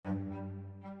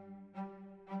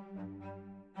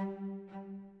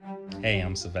Hey,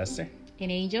 I'm Sylvester.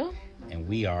 And Angel. And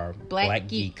we are Black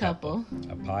Geek Couple,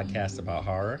 a podcast about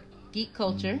horror, geek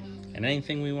culture, and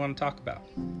anything we want to talk about.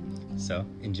 So,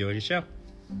 enjoy the show.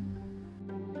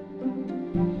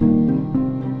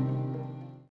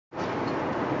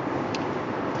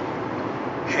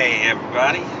 Hey,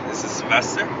 everybody. This is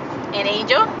Sylvester. And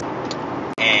Angel.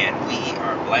 And we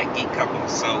are Black Geek Couple.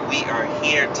 So, we are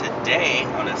here today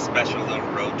on a special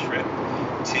little road trip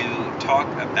to talk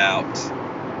about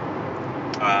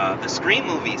the Scream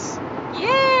movies.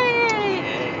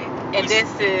 Yay! And this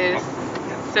is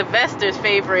Sylvester's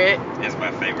favorite. It's my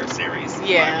favorite series.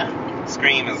 Yeah.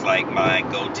 Scream is like my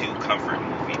go-to comfort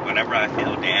movie. Whenever I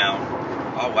feel down,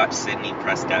 I'll watch Sidney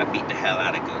Prescott beat the hell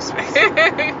out of Ghostface.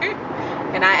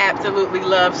 And I absolutely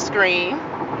love Scream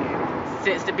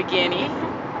since the beginning.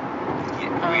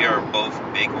 Yeah, we are both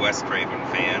big Wes Craven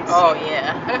fans. Oh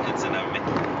yeah.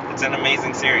 It's an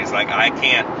amazing series. Like I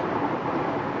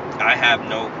have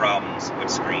no problems with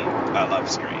Scream. I love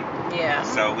Scream. Yeah.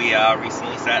 So we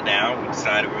recently sat down. We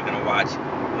decided we were going to watch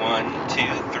 1, 2,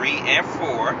 3, and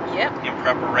 4. Yep. In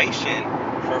preparation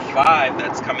for 5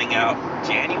 that's coming out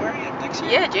January of next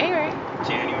year. Yeah, January.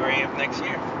 January of next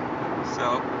year.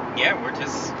 So yeah, we're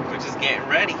just getting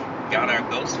ready. Got our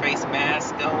Ghostface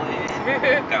mask going.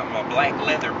 Got my black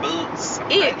leather boots.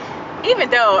 Even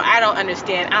though I don't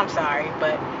understand, I'm sorry,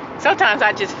 but sometimes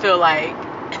I just feel like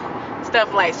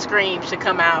stuff like Scream should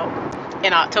come out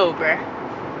in October,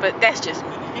 but that's just me.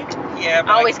 Yeah,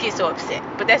 I always get so upset,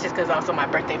 but that's just because also my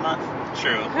birthday month.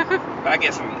 True. But I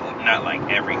guess not like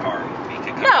every horror movie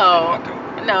could come out in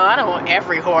October. No, I don't want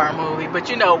every horror movie, but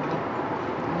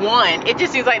one. It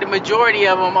just seems like the majority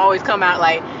of them always come out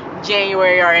like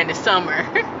January or in the summer.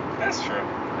 That's true.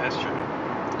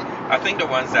 I think the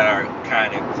ones that are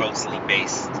kind of closely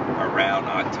based around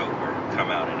October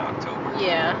come out in October.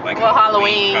 Yeah. Like well,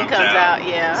 Halloween comes out.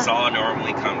 Yeah. Saw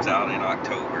normally comes out in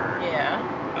October. Yeah.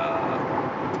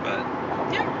 But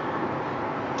yeah.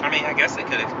 I mean, I guess they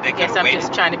could have. I guess I'm waited.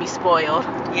 Just trying to be spoiled.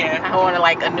 Yeah. I want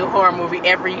like a new horror movie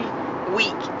every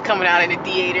week coming out in the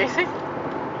theaters.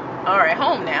 All right,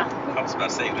 home now. I was about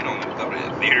to say we don't even go to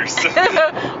the theaters.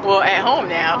 Well, at home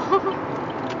now. All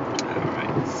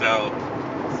right. So,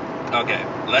 okay,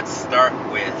 let's start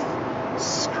with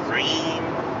Scream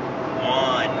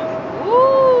 1.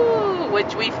 Woo!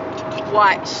 Which we've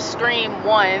watched Scream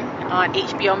 1 on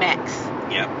HBO Max.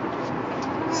 Yep.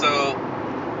 So,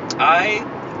 I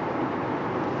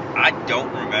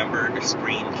don't remember the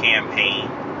Scream campaign.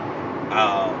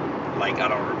 Like, I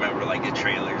don't remember, like, the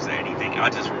trailers or anything. I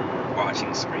just remember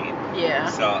watching Scream. Yeah.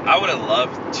 So, I would have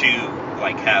loved to,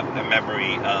 like, have a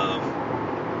memory of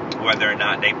whether or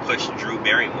not they pushed Drew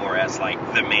Barrymore as, like,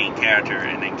 the main character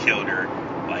and then killed her,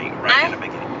 like, right in the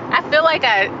beginning. I feel like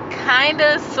I kind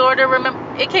of, sort of remember.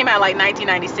 It came out, like,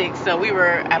 1996, so we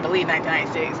were, I believe,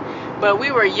 1996. But we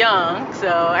were young, so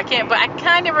I can't, but I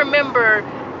kind of remember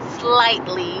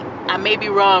slightly. I may be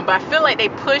wrong, but I feel like they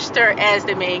pushed her as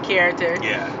the main character.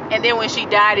 Yeah. And then when she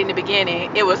died in the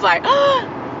beginning, it was like, oh,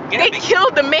 yeah, they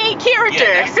killed the main character.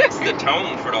 Yeah, that sets the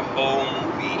tone for the whole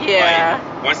movie. Yeah.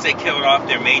 Like, once they killed off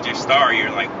their major star,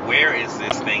 you're like, where is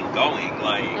this thing going?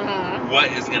 Like,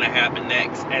 what is going to happen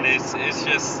next? And it's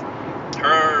just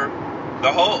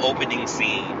the whole opening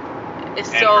scene. It's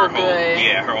so good.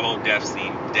 Her whole death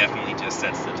scene definitely just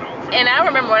sets the tone for And I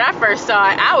remember when I first saw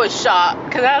it, I was shocked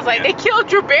because I was like, they killed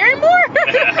Drew Barrymore?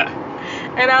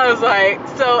 And I was like,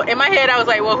 so in my head, I was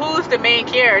like, well, who's the main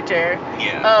character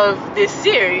of this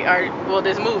series, or,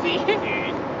 this movie?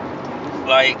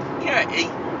 Like,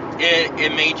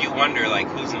 it made you wonder, like,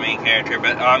 who's the main character.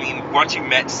 But, I mean, once you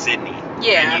met Sidney.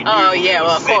 Yeah.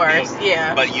 Of course.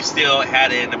 Yeah. But you still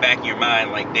had it in the back of your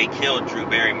mind, like, they killed Drew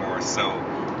Barrymore, so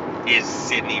is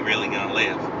Sidney really going to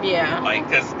live? Yeah. Like,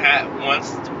 because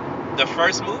once the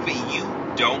first movie, you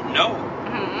don't know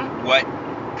what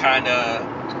kind of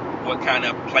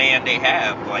plan they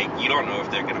have. Like, you don't know if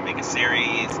they're going to make a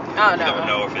series. Oh, no. You don't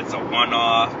know if it's a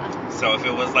one-off. So if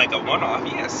it was like a one-off,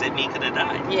 Sidney could have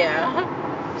died. Yeah.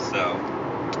 So,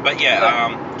 but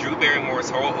Drew Barrymore's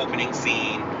whole opening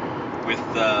scene with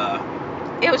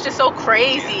it was just so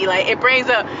crazy. Like, it brings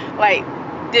up, like,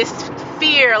 this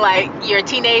fear, like, you're a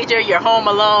teenager, you're home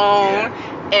alone,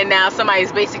 and now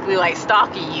somebody's basically, like,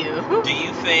 stalking you. Do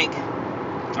you think,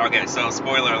 okay, so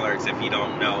spoiler alerts if you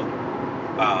don't know,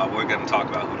 we're going to talk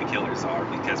about who the killers are,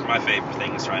 because my favorite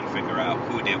thing is trying to figure out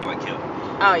who did what kill.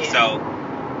 Oh, yeah. So,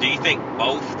 do you think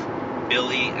both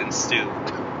Billy and Stu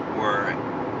were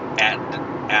at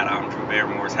Drew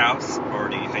Barrymore's house, or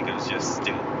do you think it was just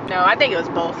Stu? No, I think it was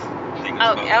both.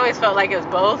 I always felt like it was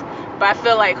both, but I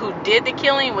feel like who did the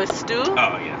killing was Stu. Oh,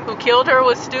 yeah. Who killed her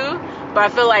was Stu, but I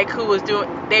feel like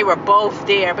they were both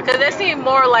there, because that seemed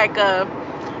more like an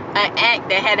act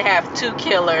that had to have two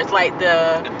killers, like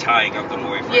the tying up the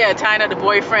boyfriend. Yeah, tying up the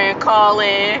boyfriend, calling,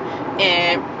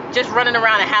 and just running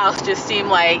around the house just seemed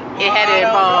like it had to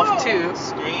involve two.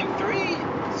 Scream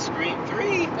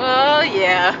 3. Well,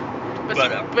 yeah.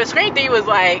 But Scream 3 was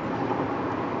like,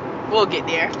 we'll get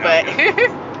there. But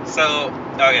So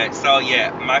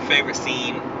yeah, my favorite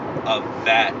scene of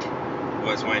that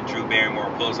was when Drew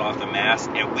Barrymore pulls off the mask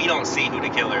and we don't see who the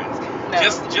killer is.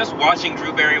 No. Just watching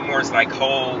Drew Barrymore's like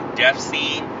whole death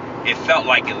scene, it felt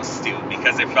like it was Stu,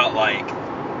 because it felt like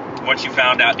once you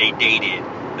found out they dated, it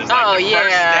was like the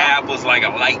first stab was like a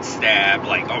light stab,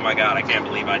 like, oh my god, I can't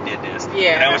believe I did this.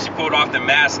 Yeah. And then when she pulled off the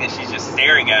mask and she's just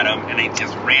staring at him and it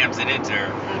just rams it into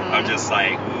her, I'm just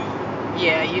like, ooh.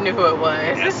 Yeah, you knew who it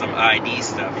was. That's some ID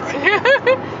stuff right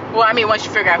there. Well, I mean, once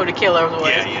you figure out who the killer was.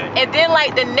 Yeah. And then,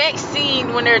 like, the next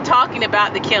scene when they're talking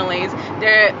about the killings,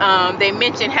 they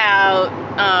mention how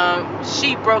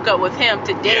she broke up with him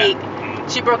to date. Yeah.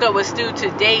 She broke up with Stu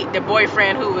to date the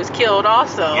boyfriend who was killed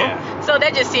also. Yeah. So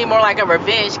that just seemed more like a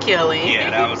revenge killing. Yeah,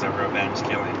 that was a revenge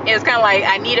killing. It was kind of like,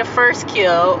 I need a first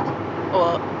kill.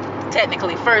 Well,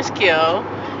 technically first kill.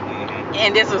 Mm-hmm.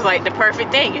 And this was like the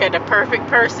perfect thing. You had the perfect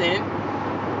person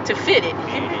to fit it.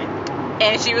 Mm-hmm.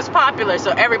 And she was popular,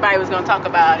 so everybody was going to talk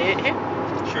about it.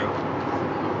 True.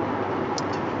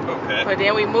 Okay. But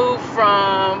then we moved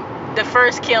from the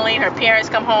first killing. Her parents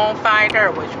come home, find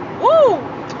her, which, woo!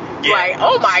 Yeah. Like,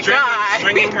 oh my god.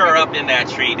 Stringing her up in that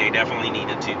tree, they definitely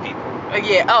needed two people.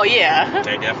 Yeah, oh yeah.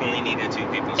 They definitely needed two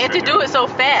people. And to do it so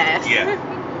fast. Yeah.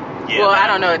 Well, I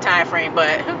don't know the time frame,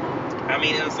 but I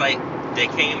mean, it was like they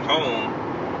came home,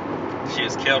 she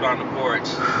was killed on the porch,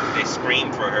 they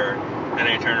screamed for her, and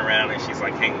they turn around and she's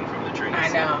like hanging from the tree. I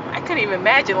know. I couldn't even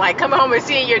imagine like coming home and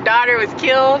seeing your daughter was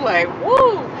killed. Like,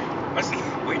 woo.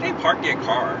 Where'd they park their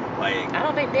car? Like, I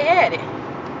don't think they had it.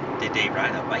 Did they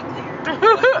ride a bike there?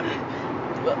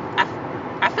 Well,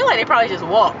 I feel like they probably just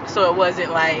walked, so it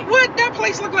wasn't like. What? That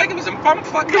place looked like it was in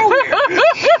bumfuck nowhere.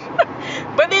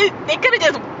 But they could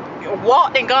have just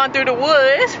walked and gone through the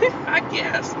woods. I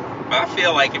guess. But I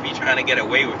feel like if you're trying to get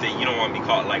away with it, you don't want to be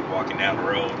caught like walking down the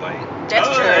road like. That's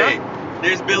true. Hey,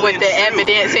 there's Billy with and the Sue.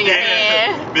 evidence in your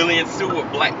hand. Billy and Sue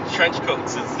with black trench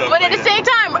coats and stuff. But at the same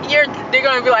time, they're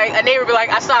gonna be like, a neighbor be like,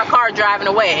 I saw a car driving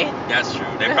away. That's true.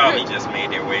 They probably just made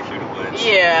their way through the woods.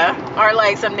 Yeah. Or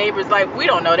like some neighbors, like, we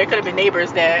don't know. There could have been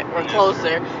neighbors that were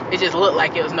closer. It just looked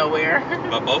like it was nowhere.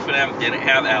 But both of them didn't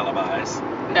have alibis.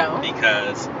 No.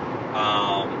 Because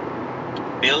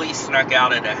Billy snuck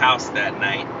out of the house that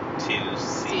night to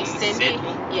see Sydney.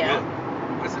 Yeah.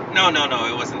 Was it? No,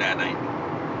 it wasn't that night.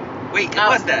 Wait, it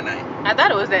was that night. I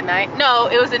thought it was that night. No,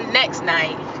 it was the next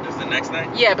night. It was the next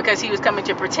night? Yeah, because he was coming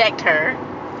to protect her.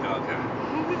 Okay.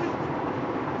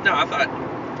 No, I thought...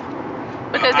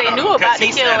 Because they knew about the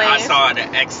killing. He said, I saw The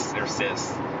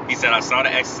Exorcist. He said, I saw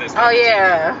The Exorcist. Oh,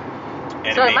 yeah.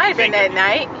 And so it might have been that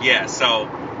night. Yeah, so...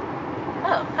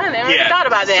 Oh, I never thought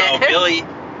about that.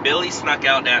 So Billy snuck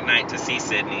out that night to see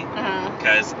Sydney.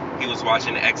 Because he was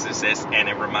watching The Exorcist and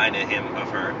it reminded him of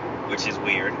her, which is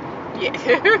weird.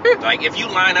 Yeah. Like, if you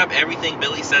line up everything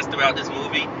Billy says throughout this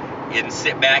movie and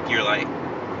sit back, you're like,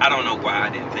 I don't know why I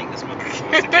didn't think this movie was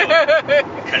supposed to kill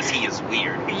him. Because he is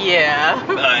weird.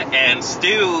 Yeah. And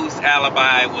Stu's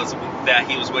alibi was that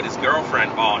he was with his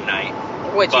girlfriend all night.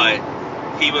 But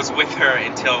he was with her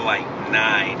until like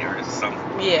 9 or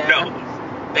something. Yeah.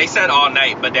 No, they said all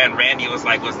night, but then Randy was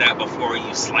like, was that before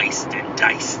you sliced and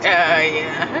diced?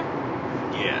 Yeah.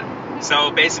 Yeah.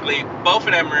 So basically, both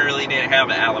of them really didn't have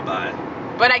an alibi.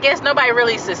 But I guess nobody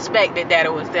really suspected that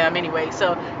it was them anyway,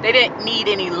 so they didn't need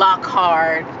any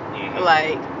Lockhart,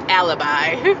 like,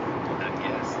 alibi. I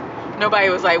guess. Nobody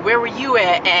was like, where were you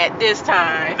at this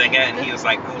time? And he was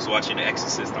like, I was watching The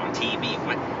Exorcist on TV.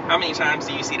 But how many times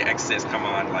do you see The Exorcist come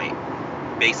on, like,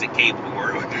 basic cable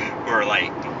or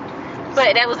like...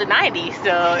 But that was the 90s,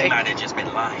 so... He might have just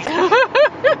been lying.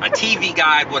 A TV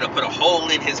guide would have put a hole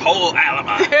in his whole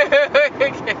alibi.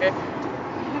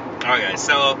 Okay,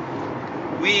 so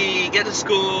we get to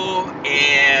school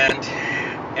and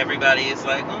everybody is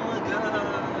like, oh my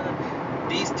god,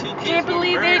 these two kids can't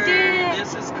believe were they murdered. did.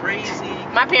 This is crazy.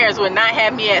 My parents would not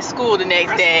have me at school the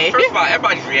next day. First of all,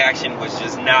 everybody's reaction was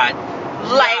just not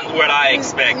what I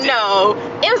expected. No,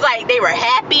 it was like they were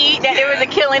happy that there was a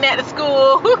killing at the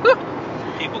school.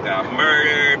 People got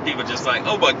murdered. People just like,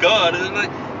 oh my god,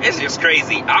 it's just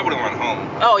crazy. I would have run home.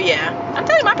 Oh yeah, I'm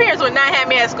telling you, my parents would not have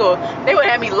me at school. They would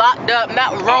have me locked up,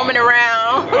 not roaming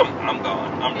around. I'm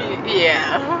gone. I'm done.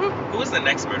 Yeah. Who was the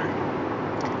next murder?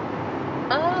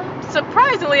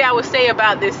 Surprisingly, I would say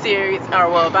about this series, or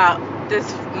well, about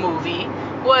this movie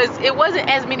was it wasn't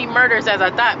as many murders as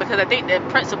I thought, because I think the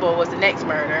principal was the next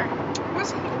murder.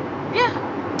 Was he? Yeah.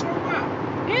 Oh,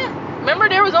 wow. Yeah. Remember,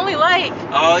 there was only like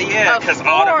Oh, yeah, because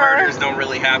all the 4 murders don't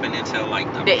really happen until, like,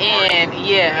 the part. end.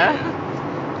 Yeah.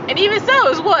 And even so,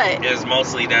 is what? It was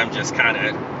mostly them just kind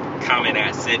of coming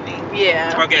at Sydney.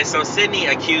 Yeah. Okay, so Sydney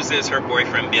accuses her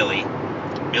boyfriend, Billy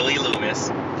Loomis,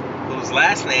 whose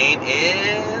last name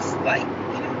is, like,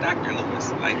 Dr.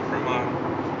 Loomis, like, from,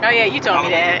 Oh yeah, you told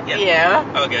me that. Halloween?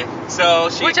 Yeah. Okay, so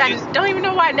she Which I don't even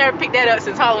know why I never picked that up,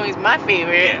 since Halloween's my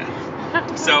favorite.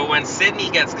 Yeah. So when Sydney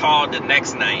gets called the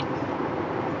next night,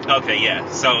 okay, yeah.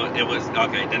 So it was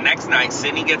okay. The next night,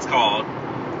 Sydney gets called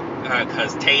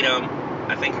because Tatum,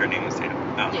 I think her name was Tatum.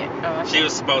 Yeah. She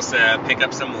was supposed to pick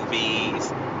up some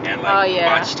movies and like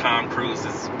watch Tom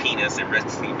Cruise's penis in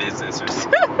Risky Business or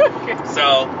something.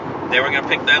 So they were gonna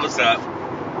pick those up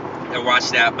and watch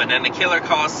that. But then the killer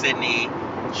calls Sydney,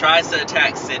 tries to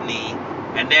attack Sydney,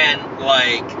 and then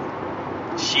like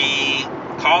she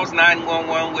calls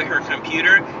 911 with her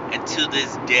computer, and to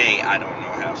this day I don't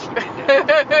know how she did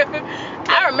that.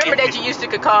 I remember that you used to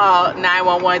could call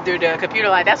 911 through the computer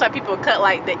line. That's why people cut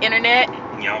like the internet.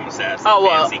 You almost have some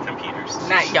fancy computers.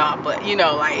 Not y'all, but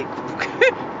like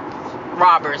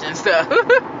robbers and stuff.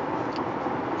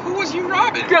 Who was you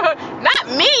robbing? Not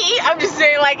me. I'm just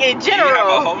saying, like, in general. You have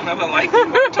a whole nother life you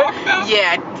want to talk about?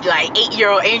 Yeah, like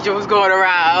 8-year-old Angel was going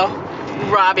around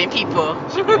robbing people.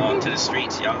 She belonged to the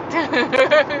streets, y'all.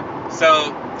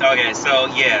 So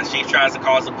yeah, she tries to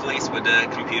call the police with the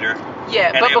computer.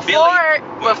 Yeah, and but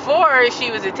before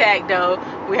she was attacked, though,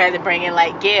 we had to bring in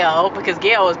like Gail, because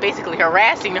Gail was basically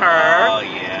harassing her. Oh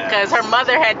yeah. Because her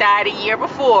mother had died a year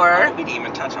before. Oh, we didn't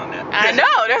even touch on that. I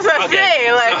know, that's what I'm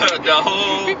saying. Like, so the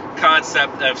whole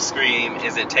concept of Scream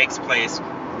is it takes place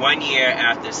 1 year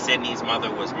after Sydney's mother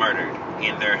was murdered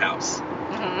in their house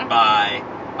by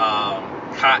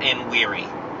Cotton Weary.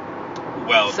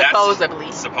 Well,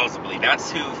 supposedly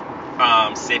that's who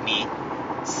Sydney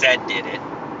said did it.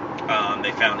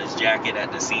 They found his jacket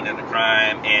at the scene of the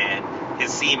crime, and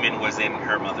his semen was in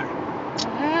her mother.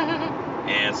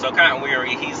 And so Cotton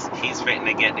Weary, he's fitting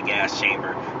to get the gas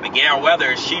chamber. But Gail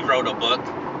Weathers, she wrote a book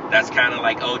that's kind of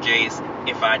like OJ's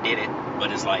If I Did It,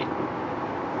 but it's like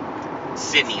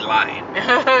Sydney lying.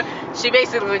 She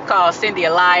basically called Cindy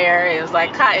a liar. It was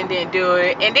like Cotton didn't do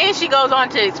it, and then she goes on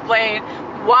to explain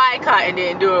why Cotton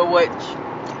didn't do it, which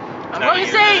I'm going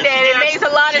to say that it makes a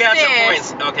lot of sense. She has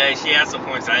some points. Okay, she has some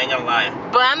points. I ain't gonna lie.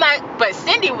 But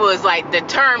Cindy was like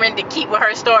determined to keep with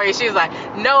her story. She was like,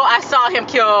 no, I saw him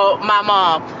kill my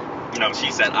mom. No,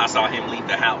 she said, I saw him leave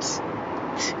the house.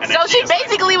 And so she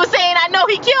basically was saying, I know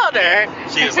he killed her.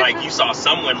 She was like, you saw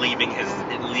someone leaving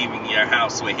your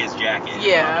house with his jacket.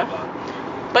 Yeah. Blah, blah,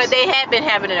 blah. But they had been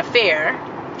having an affair.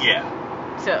 Yeah.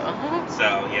 So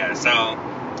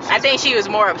I think she was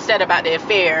more upset about the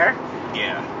affair.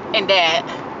 Yeah. And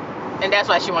that's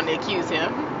why she wanted to accuse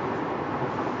him.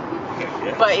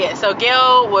 Yeah. But yeah, so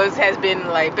Gail has been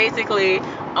like basically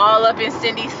all up in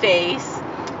Cindy's face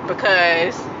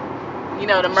because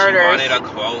the murders. She wanted a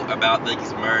quote about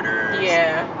these murders.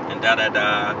 Yeah. And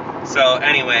da. So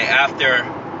anyway, after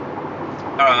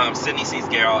Sydney sees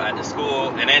Gail at the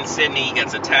school, and then Sydney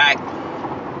gets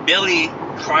attacked, Billy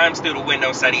climbs through the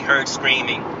window, said he heard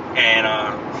screaming,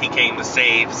 and he came to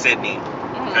save Sydney.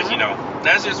 Because,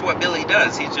 that's just what Billy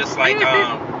does. He's just like,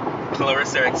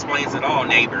 Clarissa explains it all,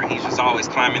 neighbor. He's just always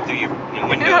climbing through your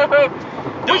window.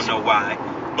 Don't know why.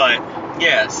 But,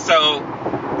 yeah, so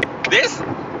this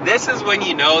is when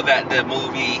you know that the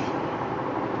movie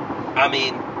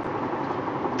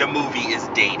is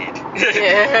dated.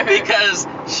 Yeah. Because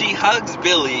she hugs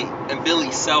Billy, and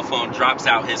Billy's cell phone drops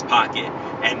out his pocket.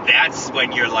 And that's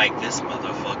when you're like, this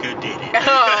motherfucker did it.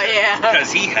 Oh, yeah.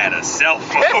 Because he had a cell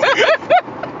phone.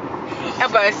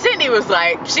 But Cindy was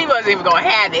like, she wasn't even going to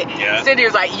have it. Yeah. Cindy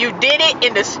was like, you did it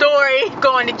in the story,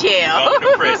 going to jail. Going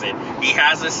to prison. He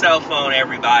has a cell phone,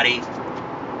 everybody.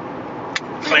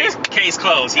 Case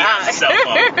closed. He has a cell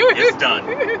phone. It's done.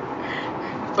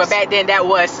 But back then, that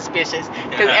was suspicious.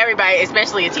 Because everybody,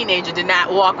 especially a teenager, did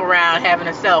not walk around having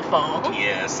a cell phone.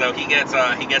 Yeah, so he gets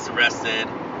arrested.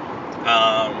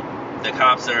 The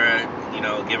cops are,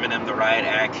 giving him the riot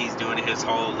act. He's doing his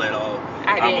whole little,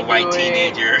 I'm a white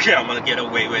teenager, I'm going to get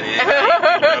away with it.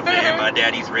 My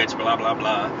daddy's rich, blah, blah,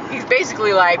 blah. He's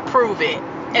basically like, prove it.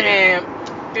 And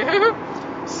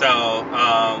then... So,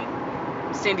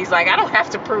 Cindy's like, I don't have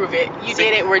to prove it. You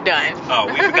did it, we're done. Oh,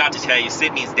 we forgot to tell you,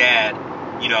 Sydney's dad,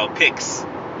 picks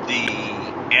the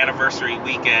anniversary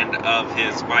weekend of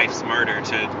his wife's murder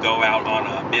to go out on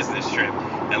a business trip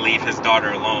and leave his daughter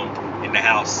alone in the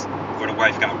house where the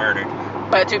wife got murdered.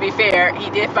 But to be fair, he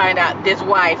did find out this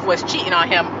wife was cheating on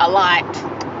him a lot.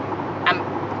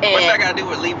 What's that got to do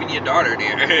with leaving your daughter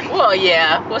there? Well,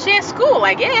 yeah. Well, she had school,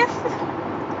 I guess.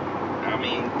 I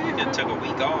mean, you just took a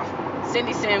week off.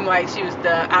 Cindy seemed like she was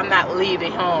I'm not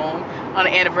leaving home on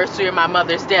the anniversary of my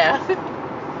mother's death.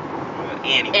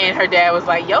 Anyway. And her dad was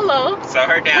like, YOLO. So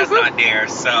her dad's not there,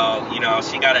 so, you know,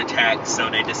 she got attacked,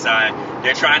 so they decide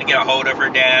they're trying to get a hold of her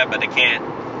dad, but they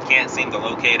can't seem to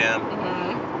locate him.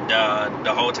 Mm-hmm.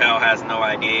 The hotel has no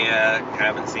idea,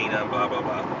 haven't seen him, blah, blah,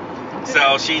 blah.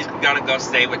 So she's gonna go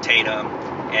stay with Tatum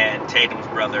and Tatum's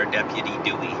brother, Deputy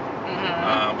Dewey.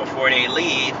 Mm-hmm. Before they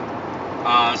leave,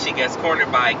 she gets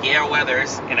cornered by Gail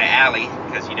Weathers in an alley,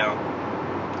 because, you know,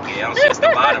 Gail's just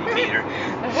a bottom feeder.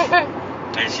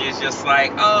 And she's just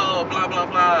like, oh, blah, blah,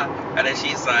 blah. And then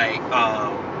she's like,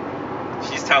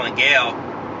 she's telling Gail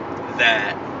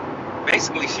that,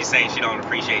 basically she's saying she don't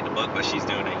appreciate the book, but she's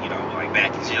doing it, you know, like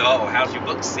back. She's, oh, how's your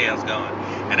book sales going?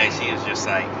 And then she is just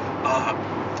like,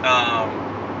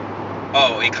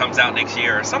 oh, it comes out next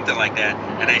year or something like that.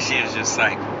 And then she is just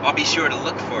like, I'll be sure to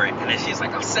look for it. And then she's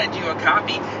like, I'll send you a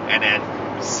copy. And then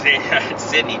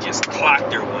Sydney just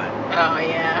clocked her one. Oh,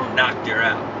 yeah. Knocked her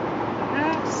out.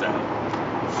 So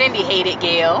Cindy hated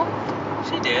Gail.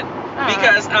 she did.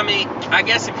 Because, I mean, I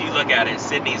guess if you look at it,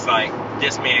 Sydney's like,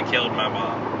 this man killed my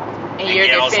mom. And you're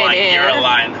Gail's like, defending you're a him.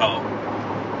 lying hoe.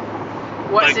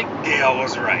 Gail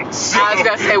was right. So. I was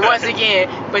gonna say once again,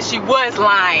 but she was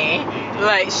lying.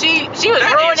 Like she was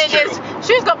ruining this.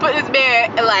 She was gonna put this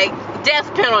man like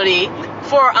death penalty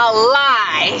for a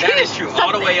lie. That is true.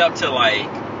 All the way up to like,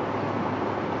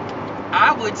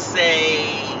 I would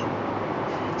say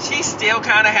she still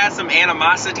kind of has some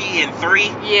animosity in 3.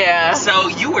 Yeah. So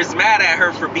you was mad at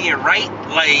her for being right.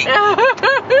 Like,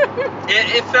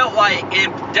 it felt like,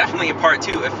 definitely in part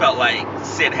 2, it felt like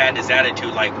Sid had this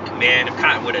attitude like, man, if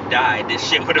Cotton would have died, this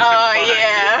shit would have been fine.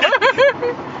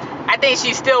 Yeah. I think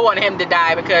she still wanted him to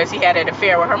die because he had an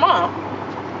affair with her mom.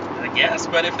 I guess,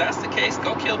 but if that's the case,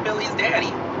 go kill Billy's daddy.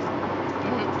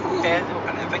 Ooh,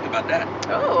 I didn't think about that.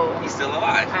 Oh. He's still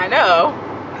alive. I know.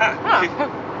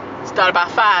 Huh. Start about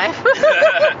 5.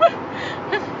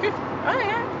 Oh,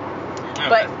 yeah. Okay.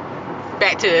 But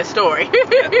back to the story.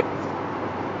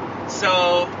 Yeah.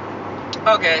 So,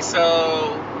 okay,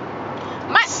 so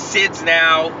Sid's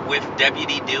now with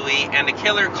Deputy Dewey, and the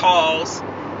killer calls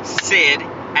Sid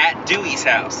at Dewey's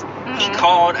house. Mm-hmm. He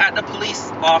called at the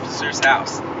police officer's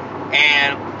house,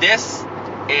 and this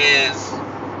is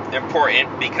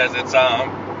important because it's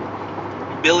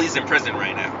Billy's in prison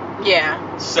right now.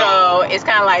 Yeah. So it's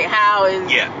kind of like how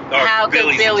could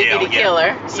Billy's Billy in jail, be the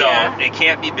killer? So it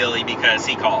can't be Billy because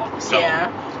he called. So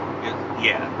yeah.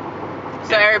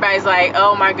 So everybody's like,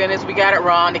 oh my goodness, we got it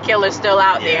wrong. The killer's still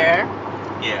out there.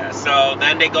 Yeah. So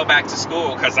then they go back to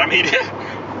school because I mean,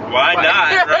 why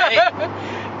not, right?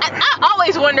 I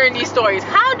always wonder in these stories,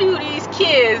 how do these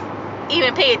kids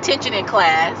even pay attention in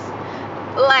class?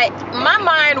 Like, my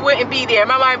mind wouldn't be there.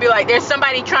 My mind would be like, there's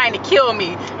somebody trying to kill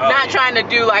me, trying to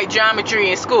do like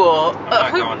geometry in school. I'm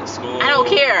not going to school. I don't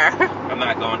care. I'm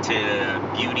not going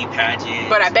to beauty pageants.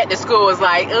 But I bet the school was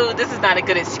like, oh, this is not a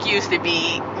good excuse to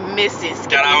be missing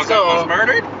skipping that I was school. Almost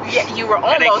murdered? Yeah, you were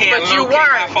almost, but you weren't.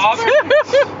 My father?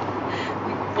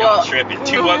 Well, y'all tripping.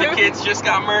 2 other kids just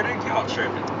got murdered? Y'all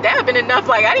tripping. That would have been enough.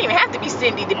 Like, I didn't even have to be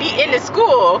Cindy to be in the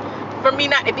school for me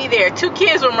not to be there. 2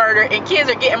 kids were murdered, and kids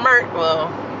are getting murdered. Well,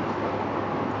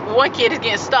 1 kid is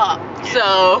getting stopped. Yeah.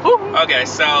 So. Okay,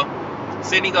 so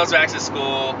Sydney goes back to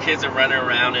school. Kids are running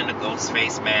around in a ghost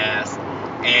face mask.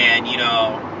 And, you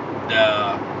know,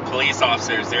 the police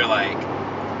officers, they're like,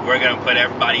 we're going to put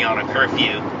everybody on a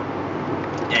curfew.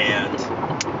 And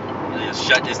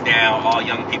shut this down. All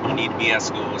young people need to be at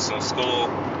school. So school,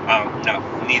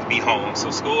 need to be home.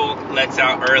 So school lets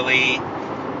out early.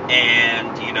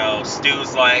 And, you know,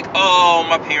 Stu's like, oh,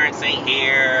 my parents ain't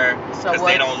here because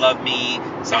they don't love me.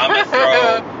 So I'm going to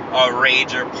throw a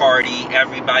rager party.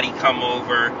 Everybody come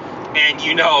over. And,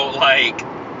 you know, like,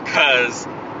 because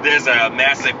there's a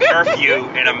massive curfew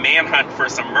and a manhunt for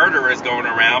some murderers going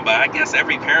around. But I guess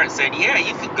every parent said, yeah,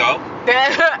 you could go.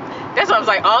 That's what I was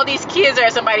like. All these kids are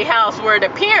at somebody's house where the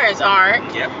parents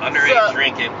aren't. Yep, underage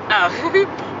drinking.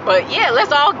 Oh. But yeah,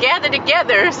 let's all gather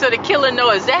together so the killer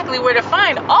know exactly where to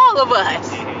find all of us.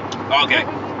 Mm-hmm. Okay.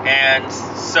 And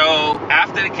so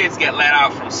after the kids get let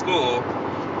out from school,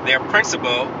 their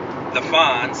principal, the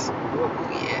Fonz,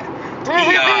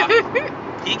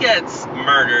 he gets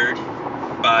murdered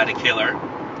by the killer,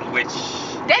 which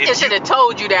that just should have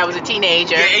told you that was a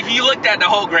teenager. Yeah, if you looked at the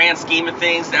whole grand scheme of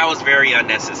things, that was very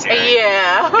unnecessary.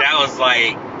 Yeah. That was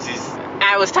like just. I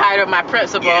I was tired of my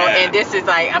principal, and this is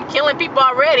like, I'm killing people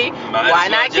already. Why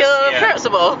not kill a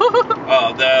principal?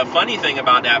 Oh, the funny thing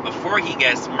about that, before he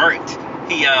gets murked,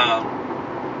 he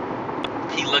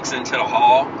looks into the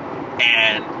hall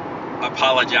and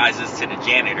apologizes to the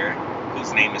janitor,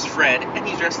 whose name is Fred, and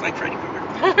he's dressed like Freddy Krueger.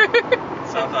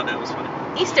 So I thought that was funny.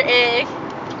 Easter egg.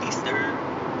 Easter.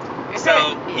 So,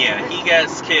 yeah, he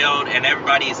gets killed, and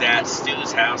everybody's at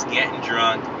Stu's house getting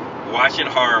drunk, watching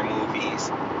horror movies.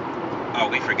 Oh,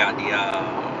 we forgot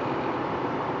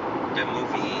the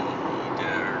movie, the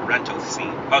rental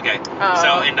scene. Okay,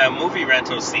 so in the movie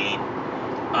rental scene,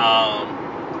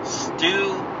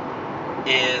 Stu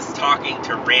is talking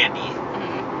to Randy,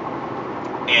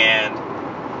 and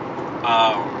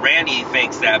Randy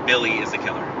thinks that Billy is the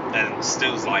killer, and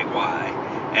Stu's like, why?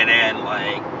 And then,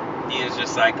 like, he is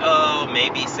just like, oh,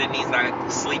 maybe Sydney's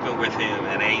not sleeping with him.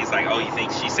 And then he's like, oh, you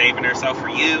think she's saving herself for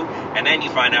you? And then you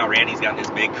find out Randy's got this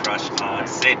big crush on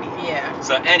Sydney. Yeah.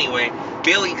 So anyway,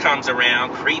 Billy comes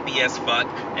around, creepy as fuck,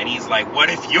 and he's like, what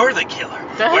if you're the killer?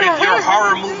 What if your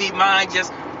horror movie mind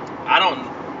just, I don't...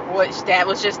 Which, that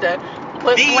was just a...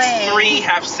 These three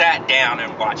have sat down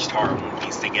and watched horror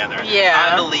movies together. Yeah.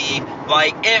 I believe,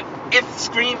 like, if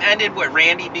Scream ended with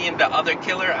Randy being the other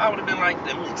killer, I would have been like,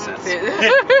 that makes sense.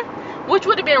 Which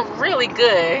would have been really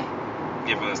good.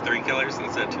 Give us 3 killers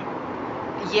instead of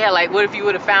 2. Yeah, like what if you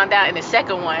would have found out in the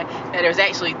second one that there was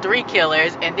actually 3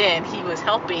 killers, and then he was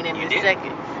helping in the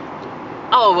second.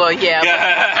 Oh well, yeah.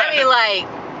 I mean, like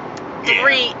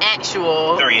 3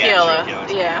 actual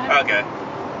killers. Yeah. Okay.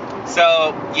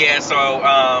 So yeah,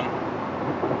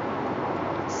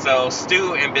 so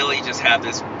Stu and Billy just have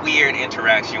this weird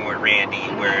interaction with Randy,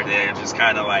 where they're just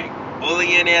kind of like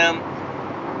bullying him.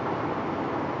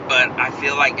 But I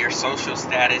feel like their social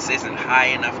status isn't high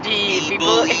enough to be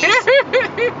bullies.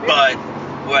 But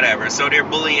whatever. So they're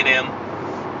bullying him,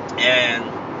 and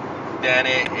then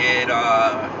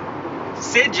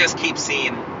Sid just keeps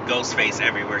seeing Ghostface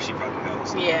everywhere she fucking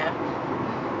goes. Yeah.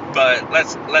 But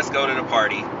let's go to the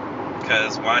party,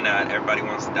 because why not? Everybody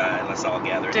wants to die. Let's all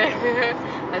gather together.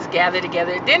 Let's gather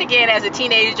together. Then again, as a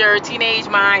teenage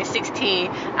mind,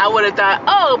 16, I would have thought,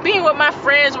 oh, being with my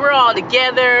friends, we're all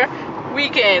together. We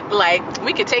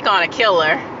could take on a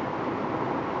killer.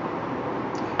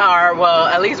 Or, well,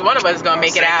 at least one of us is going to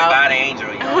make it out. Goodbye to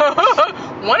Angel, you know?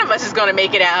 One of us is going to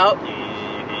make it out.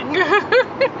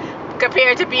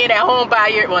 Compared to being at home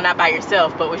not by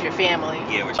yourself, but with your family.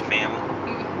 Yeah, with your family.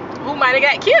 Who might have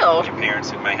got killed. Your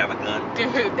parents who might have a gun.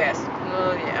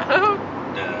 Yeah.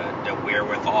 The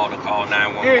wherewithal to call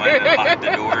 911 and lock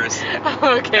the doors.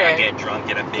 Okay. I get drunk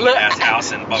in a big ass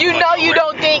house and you know you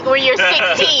don't think when you're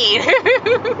 16.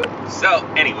 So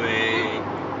anyway,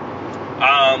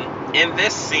 in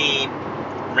this scene,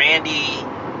 Randy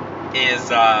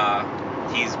is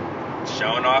he's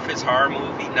showing off his horror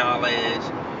movie knowledge.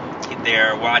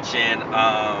 They're watching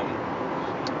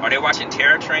are they watching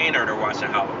Terror Train, or they're watching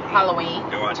Halloween?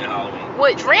 They're watching Halloween.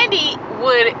 Which Randy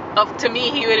would, to me,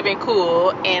 he would have been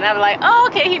cool, and I'd be like, oh,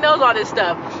 okay, he knows all this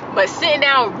stuff. But sitting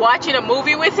down watching a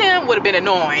movie with him would have been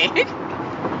annoying.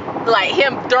 Like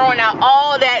him throwing out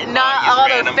all that, not all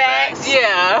the facts.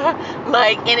 Yeah.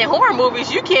 Like, and in horror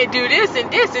movies, you can't do this and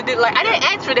this and this. Like, I didn't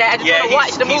ask for that. I just want to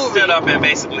watch the movie. He stood up and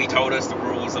basically told us the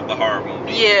rules of the horror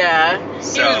movie. Yeah.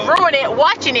 So, he was ruining it,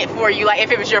 watching it for you, like if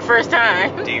it was your first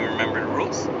time. Do you remember the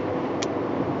rules?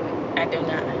 I do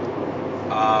not.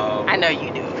 I know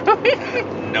you do.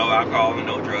 No alcohol and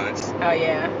no drugs. Oh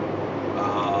yeah.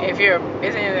 If you're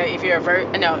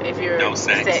no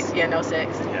sex. Yeah, no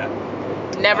sex. Yeah.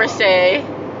 Never say.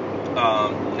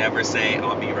 Never say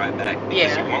I'll be right back.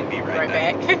 Because you won't be right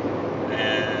back.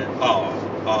 And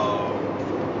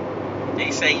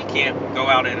they say you can't go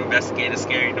out and investigate a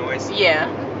scary noise. Yeah.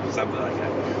 Something like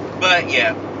that. But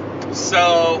yeah.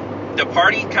 So the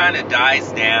party kind of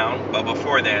dies down, but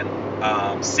before then,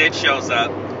 Sid shows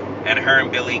up, and her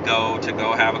and Billy go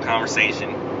have a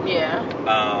conversation. Yeah.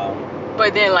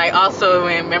 But then, like, also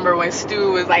remember when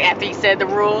Stu was like, after he said the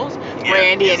rules,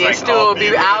 Randy and then like, Stu will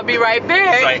be, I'll be right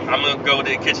back. He's like, I'm gonna go to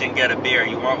the kitchen and get a beer.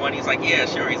 You want one? He's like, yeah,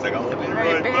 sure. He's like, I'll be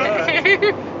right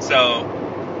back. So,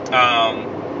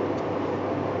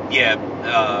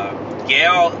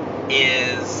 Gail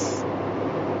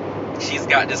she's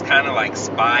got this kind of like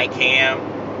spy cam.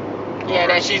 Yeah,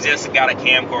 that she's just got a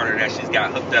camcorder that she's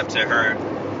got hooked up to her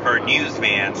news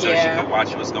van, so she could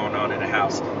watch what's going on in the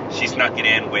house. She snuck it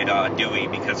in with Dewey,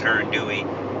 because her and Dewey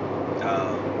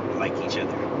like each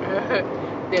other.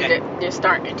 They're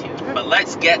starting to. But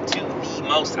let's get to the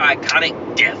most iconic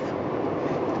death.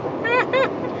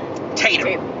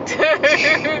 Tatum.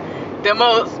 The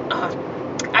most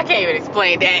I can't even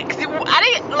explain that. 'Cause I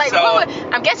didn't like. So-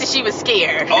 I'm guessing she was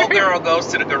scared. Old girl goes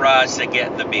to the garage to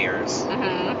get the beers.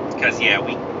 Mm-hmm. Because,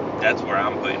 that's where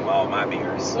I'm putting all my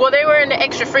beers. Well, they were in the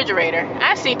extra refrigerator.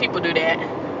 I've seen people do that.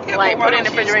 Yeah, Like but why put it in the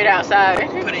don't you refrigerator outside.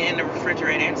 Put it in the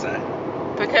refrigerator inside.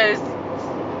 Because,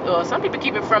 well, some people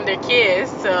keep it from their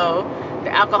kids, so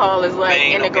the alcohol is like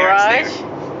Ain't in no the garage. parents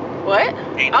What?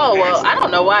 Ain't no Oh, well, parents I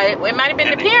don't know why. It might have been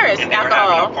And the parents' and they were having a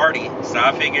alcohol. party, so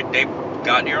I figured they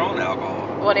got their own alcohol.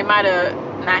 Well, they might have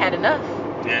not had enough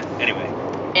Yeah, anyway.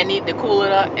 and need to cool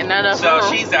it up and not enough So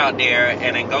room. she's out there,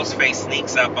 and then Ghostface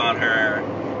sneaks up on her,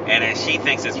 and then she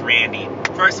thinks it's Randy.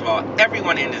 First of all,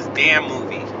 everyone in this damn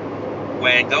movie,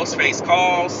 when Ghostface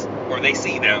calls or they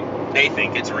see them, they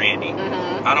think it's Randy.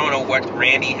 Mm-hmm. I don't know what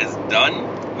Randy has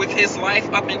done with his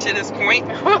life up until this point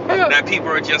that people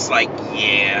are just like,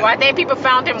 yeah. Well, I think people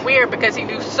found him weird because he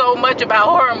knew so much about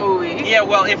horror movies. Yeah,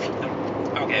 well,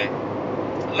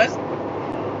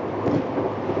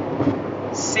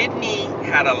 Sydney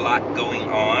had a lot going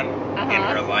on in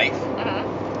her life,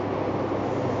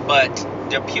 Mm-hmm. but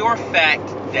the pure fact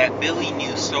that Billy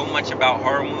knew so much about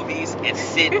horror movies and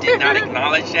Sid did not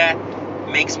acknowledge that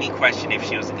makes me question if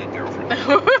she was a good girlfriend.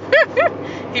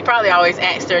 He probably always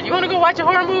asked her, "Do you want to go watch a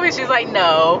horror movie?" She's like,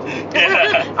 "No."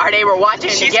 Or they were watching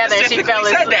it She together and she specifically fell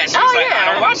said asleep. that. She was like,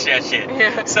 I don't watch that shit.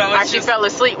 Yeah. So Or it's she just, fell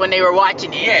asleep when they were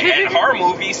watching it. yeah, and horror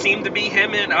movies seem to be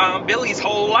him and Billy's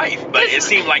whole life. But it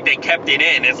seemed like they kept it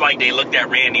in. It's like they looked at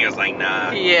Randy and was like,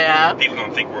 nah, Yeah. people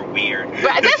gonna think we're weird.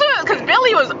 But that's what, because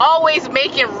Billy was always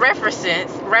making reference,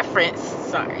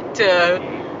 to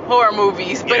horror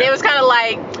movies, but Yeah. it was kind of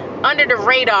like under the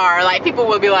radar. Like people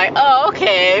would be like, "Oh,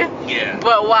 okay," Yeah.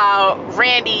 but while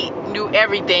Randy knew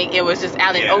everything, it was just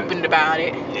out and Yeah. open about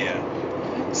it.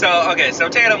 Yeah. So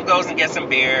Tatum goes and gets some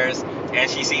beers, and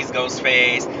she sees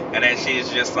Ghostface, and then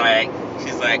she's like,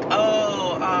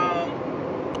 oh,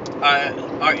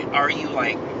 are you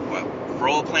like what,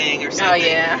 role playing or something? Oh,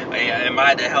 yeah. Am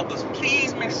I the helpless?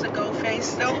 Please, Mr.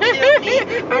 Ghostface, don't kill me.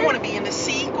 I want to be in the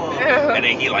sequel. And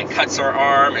then he like cuts her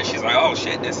arm, and she's like, oh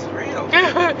shit, this is real.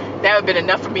 That would have been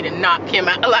enough for me to knock him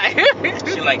out. Like,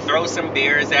 She like throws some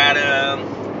beers at him,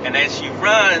 and then she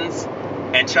runs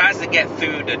and tries to get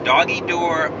through the doggy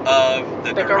door of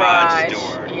the garage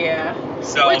door. Yeah.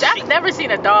 So Which I've never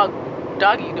seen a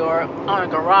doggy door on a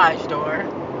garage door.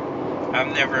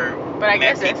 I've never But I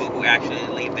met guess people who actually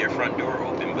leave their front door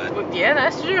open, but Yeah,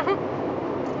 that's true.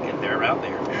 they're out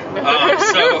there.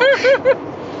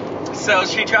 So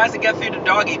she tries to get through the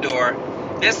doggy door.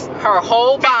 This Her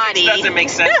whole body doesn't make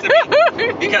sense to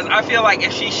me because I feel like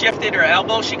if she shifted her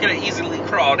elbow, she could have easily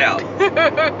crawled out.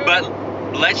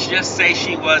 But let's just say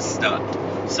she was stuck.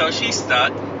 So she's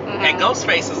stuck, and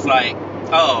Ghostface is like,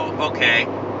 oh, okay,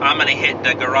 I'm going to hit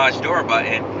the garage door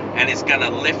button, and it's going to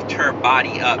lift her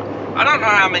body up. I don't know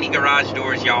how many garage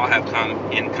doors y'all have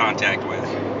come in contact with,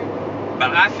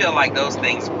 but I feel like those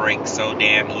things break so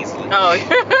damn easily. Oh,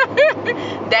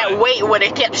 that weight would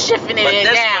have kept shifting But it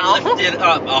this down. one lifted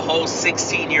up a whole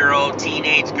 16-year-old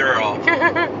teenage girl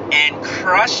and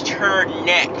crushed her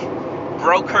neck,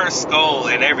 broke her skull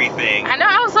and everything. I know.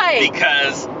 I was like,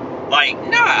 Because, like,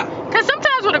 nah. because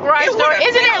sometimes with a garage It door, would've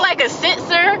isn't there failed. like a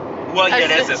sensor? Well, yeah, A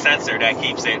there's sen- a sensor that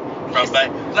keeps it from,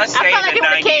 but let's I say felt like in it the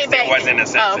would've came 90s there back. wasn't a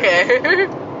sensor. Oh, okay.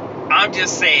 I'm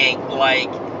just saying, like,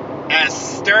 as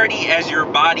sturdy as your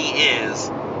body is,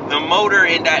 the motor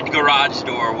in that garage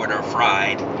door would have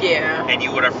fried, Yeah. and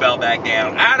you would have fell back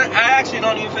down. I actually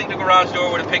don't even think the garage door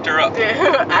would have picked her up.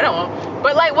 I don't know.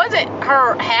 But like, wasn't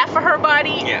her half of her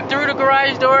body Yeah. through the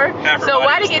garage door? Half her So body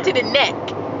why was did it get to the neck?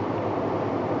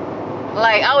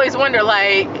 Like, I always wonder,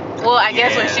 like, well, I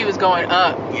guess when Yeah. she was going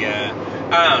up. Yeah,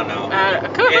 I don't know.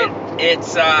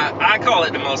 I call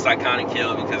it the most iconic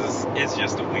kill because it's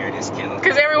just the weirdest kill.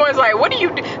 Because everyone's like, what are you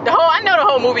do? I know the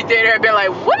whole movie theater had been like,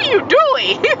 what are you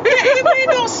doing? It made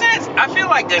no sense. I feel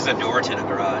like there's a door to the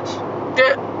garage.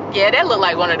 Yeah, that looked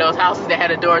like one of those houses that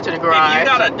had a door to the garage. If you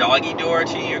got a doggy door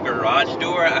to your garage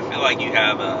door, I feel like you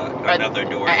have another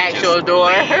door. An to actual just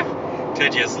door. to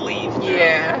just leave. through.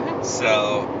 Yeah.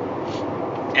 So,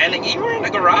 and then you were in the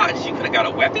garage. You could have got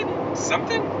a weapon,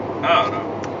 something. I don't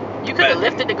know. You could have But-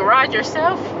 lifted the garage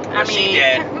yourself. I She mean,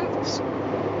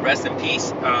 did. Rest in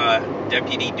peace,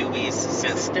 Deputy Dewey's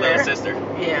little sister.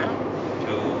 Yeah.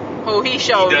 Who Who he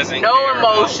showed doesn't no care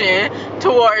emotion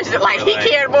towards. Like, he Like-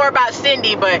 cared more about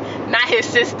Cindy, but not his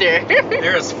sister.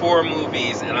 There's 4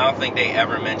 movies, and I don't think they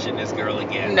ever mention this girl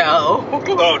again. No.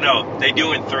 Oh no, they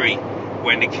do in 3.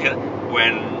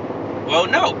 Well,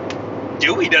 no,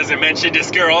 Dewey doesn't mention this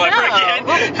girl ever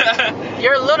No. again.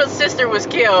 Your little sister was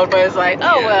killed, but it's like,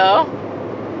 oh Yeah. well.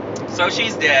 So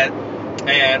she's dead,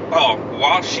 And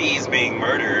while she's being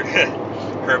murdered,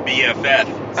 her BFF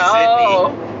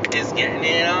Oh. Sydney is getting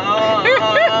it on.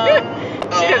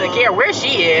 She doesn't care where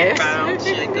she is. Bow,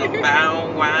 chicka,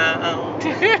 bow, wow.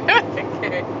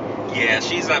 Okay. Yeah,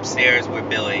 she's upstairs with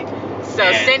Billy. So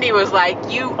And- Cindy was like,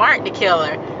 "You aren't the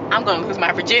killer. I'm gonna lose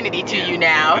my virginity to you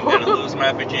now." I'm gonna lose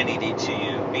my virginity to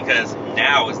you because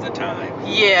now is the time.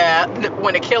 Yeah,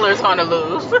 when the killer's on the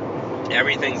loose.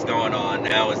 Everything's going on.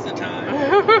 Now is the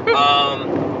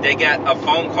time. They get a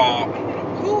phone call.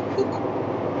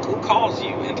 Who calls you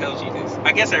and tells you this?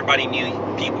 I guess everybody knew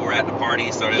people were at the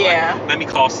party, so they're Yeah. like, let me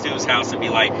call Stu's house and be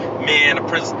like, man, the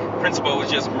principal was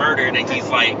just murdered, and he's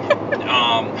like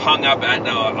hung up at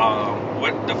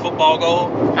the football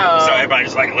goal. Oh. So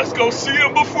everybody's like, let's go see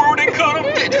him before they cut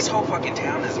him. This whole fucking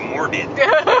town is morbid.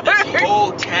 This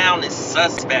whole town is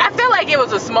suspect. I feel like it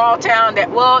was a small town that,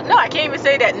 well, no, I can't even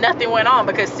say that nothing went on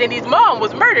because Cindy's mom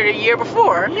was murdered a year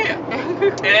before. Yeah.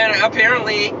 And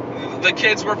apparently the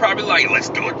kids were probably like, let's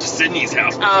go to Sydney's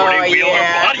house before they wheel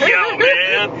her body out,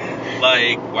 man.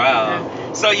 Like,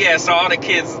 wow. So yeah, so all the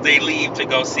kids, they leave to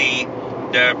go see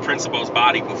the principal's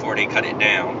body before they cut it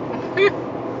down.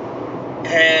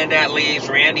 And that leaves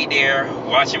Randy there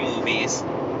watching movies.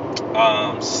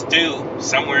 Stu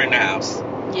somewhere in the house.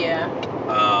 Yeah.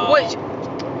 Which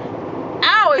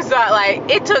I always thought, like,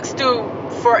 it took Stu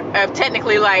for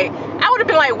technically, like, I would have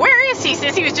been like, where is he?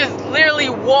 Since he was just literally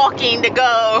walking to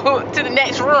go to the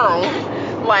next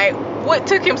room. Like, what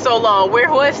took him so long? Where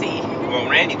was he? Well,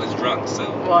 Randy was drunk, so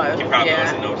he probably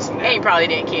wasn't noticing that. And he probably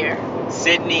didn't care.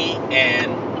 Sydney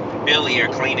and Billy are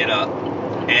cleaning up,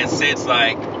 and Sid's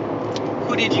like,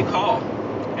 who did you call?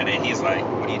 And then he's like,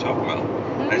 what are you talking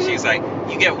about? And she's like,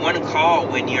 you get one call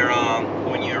when you're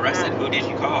arrested. Who did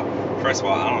you call? First of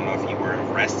all, I don't know if you were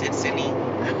arrested, Sydney,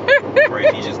 or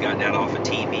if you just got that off of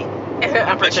TV.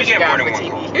 But you get more than one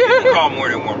call. You can call more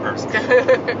than one person.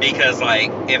 Because,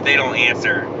 like, if they don't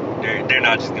answer, they're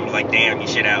not just going to be like, damn, you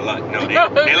shit out of luck. No,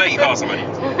 they let you call somebody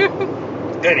else.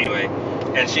 Anyway,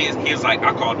 and he was like,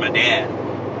 I called my dad.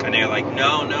 And they're like,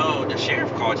 no, the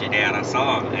sheriff called your dad. I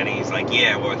saw him. And he's like,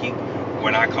 yeah, well,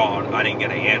 when I called, I didn't get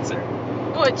an answer.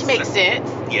 Which makes sense.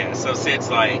 Yeah, so Sid's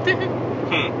like,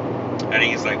 And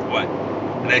he's like, what?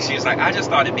 And then she's like, I just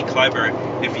thought it'd be clever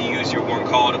if you use your one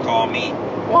call to call me.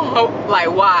 Whoa,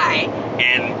 like, why?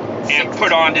 And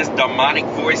put on this demonic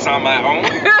voice on my own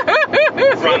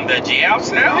from the jail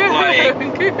cell? Like,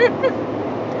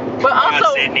 but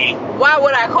also, Sydney. Why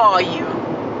would I call you?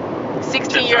 To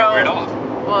 16-year-old? throw it off.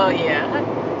 Well,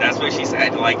 yeah. That's what she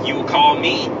said. Like, you would call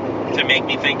me to make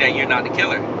me think that you're not the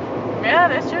killer. Yeah,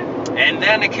 that's true. And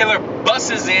then the killer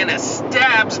busts in and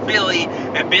stabs Billy.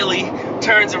 And Billy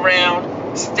turns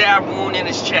around, stab wound in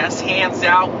his chest, hands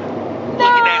out,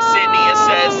 looking at Sydney and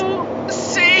says,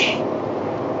 see?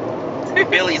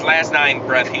 Billy's last dying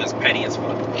breath, he was petty as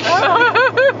fuck.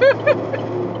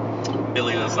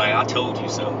 Billy was like, I told you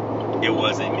so. It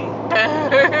wasn't me.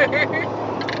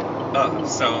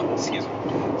 Excuse me.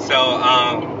 So,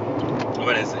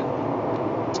 what is it?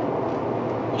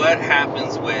 What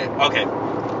happens with,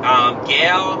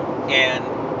 Gail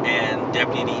and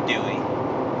Deputy Dewey,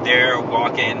 they're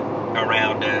walking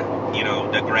around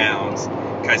the grounds,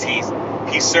 because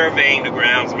he's surveying the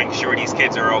grounds, making sure these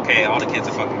kids are okay. All the kids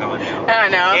are fucking gone now. I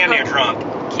know. And they're drunk.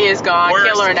 Kids gone,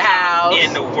 Worst killer in the house.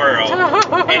 in the world.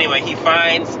 Anyway, he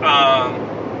finds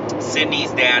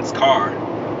Sydney's dad's car.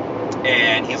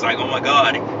 And he's like, oh my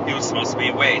god, he was supposed to be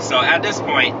away. So at this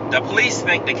point, the police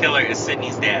think the killer is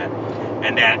Sydney's dad.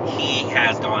 And that he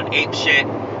has gone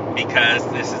apeshit because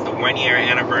this is the 1-year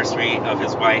anniversary of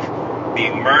his wife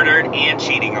being murdered and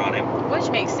cheating on him. Which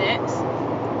makes sense.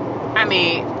 I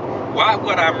mean, why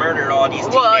would I murder all these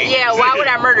teenagers? well, yeah, why would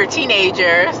I murder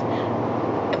teenagers?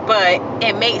 But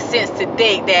it makes sense to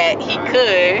think that he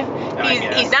could.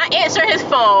 He's not answering his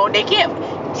phone. They can't.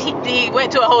 He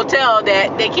went to a hotel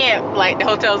that they can't, like, the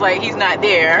hotel's like, he's not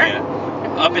there. Yeah.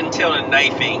 Up until the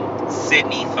knifing,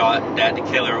 Sydney thought that the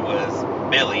killer was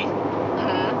Billy.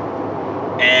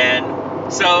 Mm-hmm.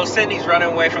 And so Sydney's running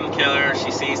away from the killer.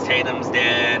 She sees Tatum's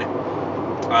dead.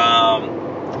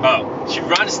 She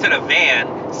runs to the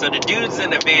van. So the dude's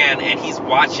in the van and he's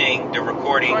watching the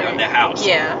recording of the house.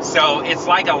 Yeah. So it's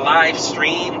like a live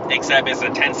stream, except it's a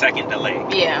 10-second delay.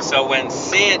 Yeah. So when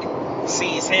Sid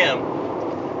sees him,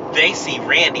 they see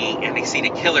Randy and they see the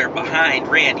killer behind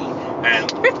Randy.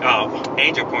 And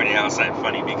Angel pointed out something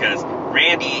funny because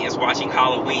Randy is watching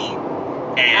Halloween.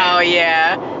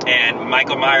 And, and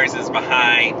Michael Myers is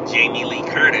behind Jamie Lee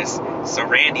Curtis. So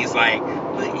Randy's like,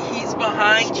 but he's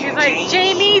behind you. He's like,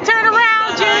 Jamie, turn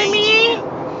around, Jamie. You.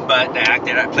 But the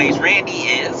actor that plays Randy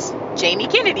is Jamie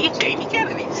Kennedy. Jamie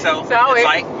Kennedy. So So it's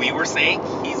like we were saying,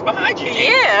 he's behind you. Jamie.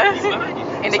 Yeah. He's behind you.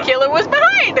 And the killer was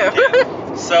behind him.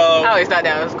 Yeah. So I always thought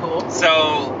that was cool.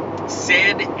 So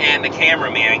Sid and the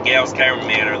cameraman, Gail's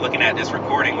cameraman, are looking at this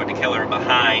recording with the killer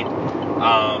behind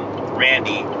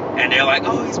Randy, and they're like,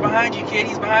 "Oh, he's behind you, kid.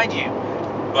 He's behind you."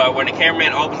 But when the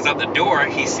cameraman opens up the door,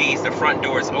 he sees the front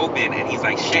door is open, and he's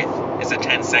like, "Shit, it's a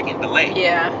 10-second delay."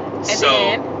 Yeah. And So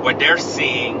then what they're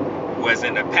seeing was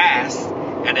in the past,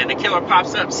 and then the killer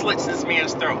pops up, slits this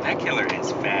man's throat. That killer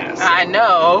is fast. I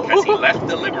know. Because he left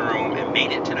the living room and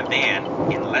made it to the van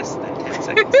in less than 10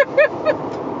 seconds.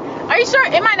 Are you sure?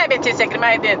 It might not have been 10 seconds. It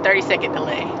might have been a 30-second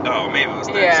delay. Oh, maybe it was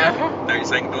 30 Yeah. seconds.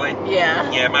 30-second delay?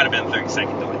 Yeah. Yeah, it might have been a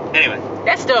 30-second delay. Anyway.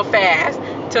 That's still fast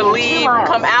to leave,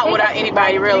 come out without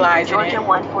anybody realizing Georgia it.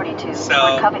 142 So-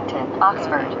 toward Covington,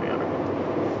 Oxford.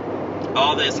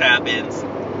 All this happens,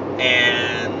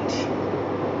 and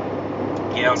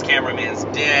Gail's cameraman's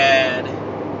dead.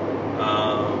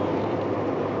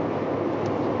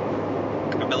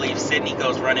 I believe Sydney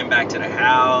goes running back to the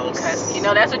house. Because, you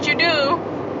know, that's what you do.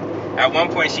 At one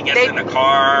point, she gets in the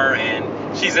car,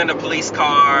 and she's in the police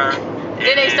car.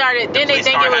 Then they started, then they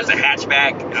think it was, has a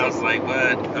hatchback. I was like,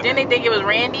 what? Okay. then they think it was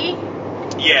Randy.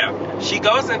 Yeah, she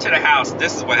goes into the house.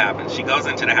 This is what happens. She goes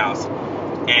into the house,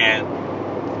 and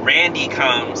Randy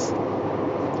comes,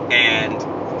 and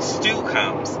Stu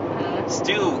comes.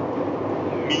 Stu,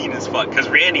 mean as fuck, because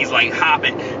Randy's like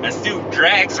hopping, and Stu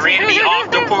drags Randy off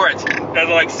the porch. And I'm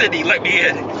like, Sydney, let me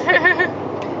in.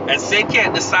 And Sid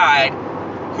can't decide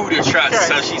who to trust,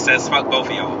 so she says, fuck both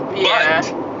of y'all. Yeah.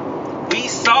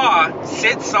 But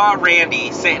Sid saw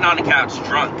Randy sitting on the couch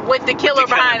drunk. With the killer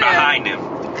behind him.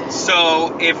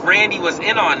 So if Randy was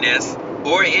in on this,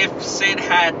 or if Sid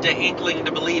had the inkling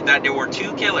to believe that there were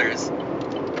two killers,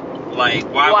 like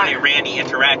why wouldn't Randy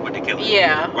interact with the killer?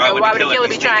 Yeah. Why would the killer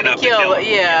be trying to sticking up kill? to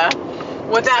kill him? Yeah.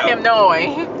 Without him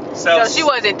knowing. So she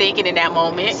wasn't thinking in that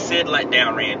moment. Sid let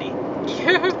down Randy.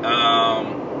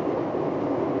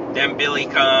 Then Billy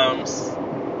comes.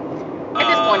 At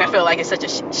this point, I feel like it's such a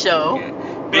show. Yeah.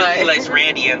 Billy lets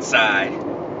Randy inside.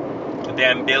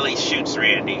 Then Billy shoots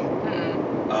Randy.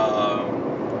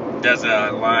 Does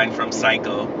a line from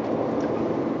Psycho.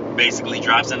 Basically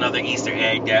drops another Easter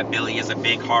egg that Billy is a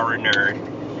big horror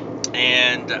nerd.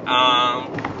 And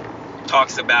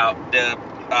talks about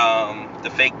the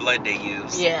fake blood they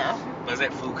use. Yeah. Was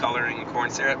it food coloring and corn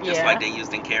syrup? Just like they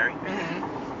used in Carrie.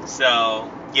 So,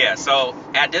 yeah. So,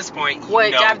 at this point,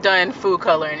 Which I've done food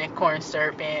coloring and corn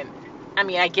syrup, and I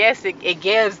mean, I guess it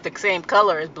gives the same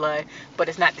color as blood, but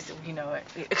it's not this, you know.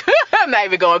 I'm not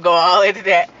even going to go all into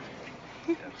that.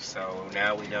 So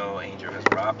now we know Angel has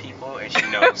robbed people, and she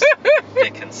knows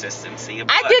the consistency of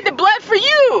blood. I did the blood for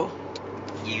you.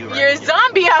 You're a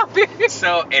zombie outfit.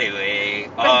 So anyway,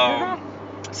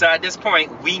 so at this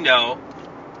point we know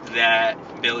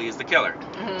that Billy is the killer.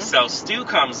 So Stu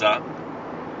comes up,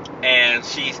 and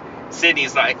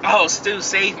Sydney's like, "Oh, Stu,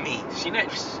 save me." She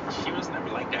was never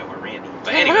like that with Randy.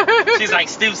 But anyway, she's like,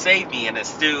 "Stu, save me," and then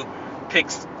Stu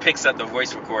picks up the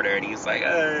voice recorder, and he's like,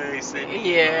 "Hey,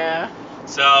 Sydney." Yeah.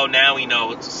 So now we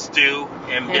know Stu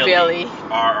and Billy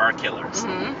are our killers.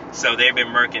 So they've been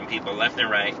murking people left and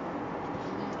right.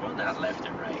 Well, not left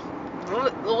and right.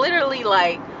 Literally,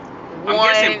 like, I'm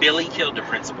guessing Billy killed the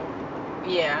principal.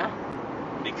 Yeah.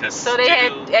 Because so they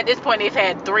had, at this point, they've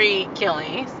had 3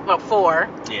 killings. Well, 4.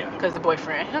 Yeah. Because the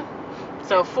boyfriend.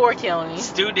 So 4 killings.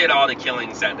 Stu did all the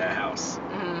killings at that house.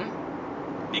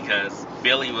 Because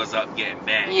Billy was up getting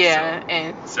banged.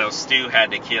 Yeah, so Stu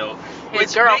had to kill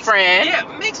his girlfriend.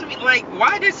 Makes me like,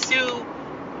 why did Stu?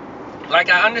 Like,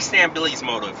 I understand Billy's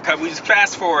motive. Because we just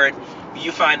fast forward,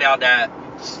 you find out that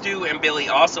Stu and Billy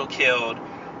also killed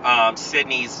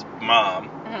Sydney's mom.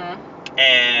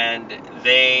 And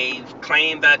they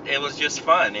claimed that it was just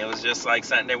fun. It was just like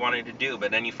something they wanted to do.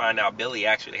 But then you find out Billy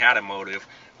actually had a motive,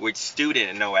 which Stu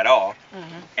didn't know at all.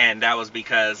 And that was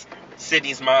because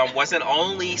Sydney's mom wasn't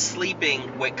only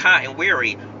sleeping with Cotton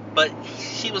Weary, but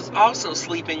she was also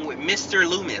sleeping with Mr.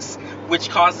 Loomis, which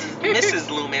causes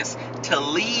Mrs. Loomis to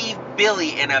leave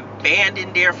Billy and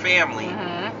abandon their family.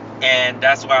 And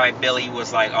that's why Billy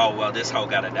was like, "Oh, well, this hoe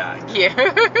gotta die." Yeah.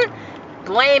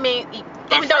 Blaming,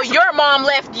 even though your mom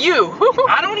left you.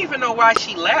 I don't even know why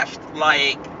she left.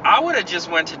 Like, I would have just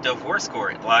went to divorce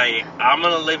court. Like, I'm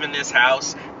gonna live in this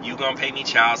house. You gonna pay me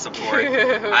child support.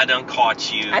 I done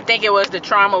caught you. I think it was the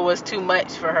trauma was too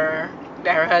much for her,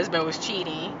 that her husband was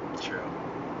cheating. True.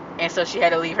 And so she had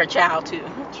to leave her child too.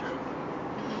 True.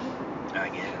 I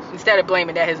guess. Instead of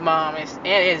blaming that his mom and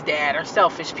his dad are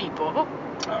selfish people.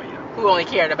 Oh, yeah. Who only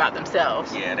cared about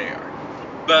themselves. Yeah, they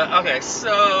are. But, okay,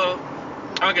 so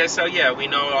Okay, so yeah, we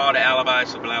know all the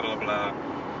alibis, so blah blah blah.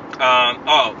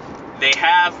 They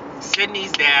have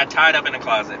Sydney's dad tied up in a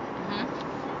closet,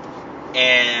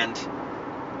 and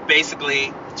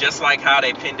basically, just like how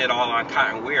they pinned it all on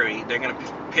Cotton Weary, they're gonna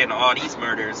pin all these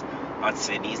murders on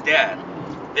Sydney's dad.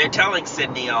 They're telling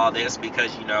Sydney all this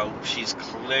because, you know, she's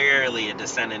clearly a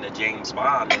descendant of James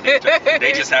Bond, and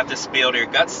they just have to spill their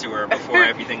guts to her before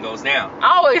everything goes down.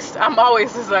 I'm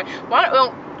always just like, why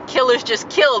don't killers just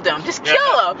kill them? Just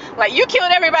kill them. Like, you killed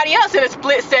everybody else in a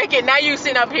split second. Now you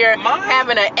sitting up here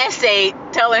having an essay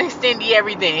telling Cindy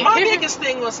everything. My biggest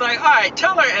thing was like, all right,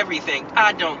 tell her everything.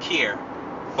 I don't care.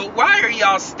 But why are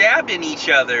y'all stabbing each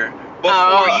other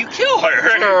before you kill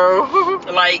her?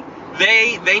 True. Like,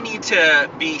 they need to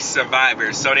be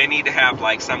survivors, so they need to have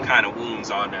like some kind of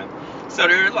wounds on them. So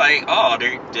they're like,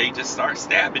 they just start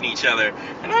stabbing each other,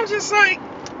 and I'm just like,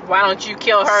 why don't you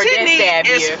kill her Sydney then stab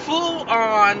you? is full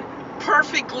on,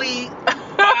 perfectly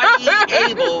body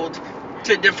abled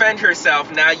to defend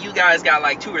herself. Now you guys got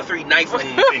like 2 or 3 knife wounds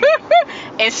in you.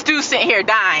 And Stu's sitting here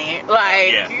dying.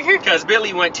 Like, yeah, because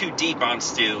Billy went too deep on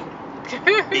Stu.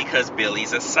 Because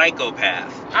Billy's a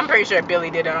psychopath. I'm pretty sure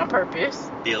Billy did it on purpose.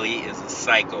 Billy is a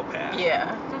psychopath.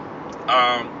 Yeah.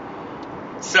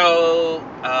 So,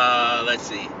 let's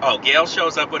see. Oh, Gail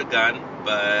shows up with a gun,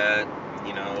 but,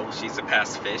 you know, she's a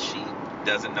pacifist. She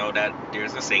doesn't know that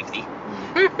there's a safety.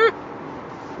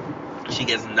 She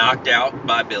gets knocked out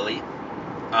by Billy.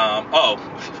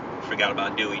 Forgot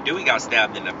about Dewey. Dewey got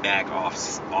stabbed in the back off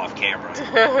camera.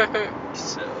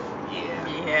 So,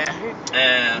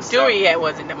 yeah. Dewey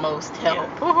wasn't the most help.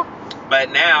 Yeah.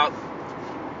 But now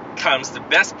comes the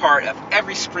best part of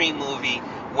every Scream movie,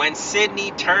 when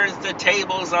Sydney turns the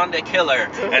tables on the killer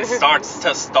and starts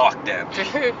to stalk them.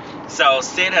 So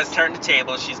Sid has turned the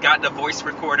tables. She's got the voice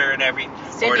recorder and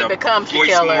Cindy becomes the voice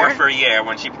killer. morpher,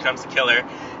 when she becomes the killer.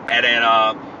 And then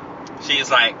she's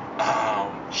like,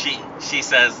 she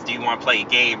says, do you want to play a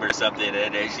game or something?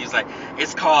 And then she's like,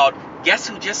 it's called Guess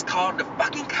Who Just Called the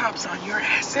Fucking Cops on Your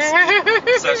Asses.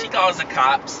 So she calls the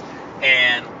cops,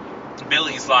 and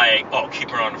Billy's like, keep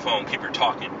her on the phone, keep her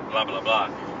talking, blah blah blah.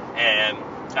 And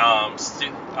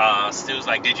Stu's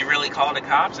like, did you really call the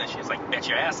cops? And she's like, bet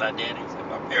your ass I did. And he's like,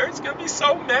 my parents gonna be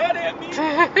so mad at me.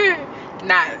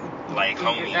 Not like,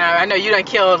 homie, I know you done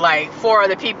killed like 4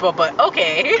 other people, but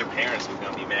okay. Your parents were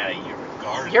gonna be mad at you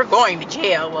regardless. You're going to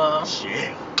jail. Well,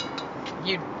 jail.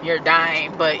 You're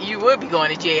dying, but you would be going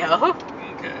to jail.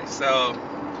 Okay, so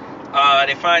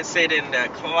they find Sid in the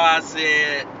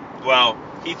closet. Well,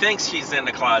 he thinks she's in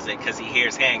the closet because he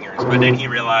hears hangers, but then he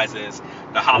realizes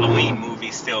the Halloween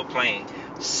movie's still playing.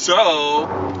 So,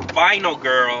 Final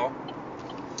Girl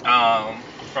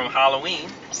from Halloween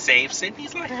saves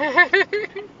Sydney's life.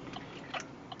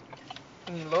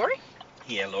 Lori?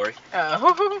 Yeah, Lori.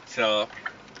 Oh. So,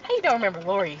 how you don't remember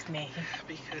Lori's name?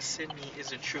 Because Sydney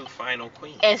is a true final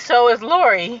queen. And so is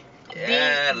Lori.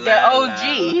 The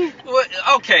OG. Well,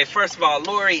 okay, first of all,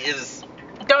 Lori is...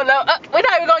 Don't know. We're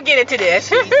not even going to get into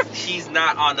this. She's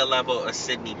not on the level of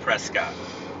Sidney Prescott.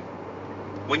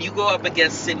 When you go up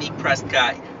against Sidney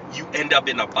Prescott, you end up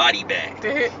in a body bag.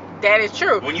 That is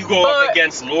true. When you go up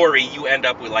against Lori, you end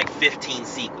up with like 15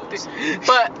 sequels.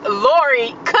 But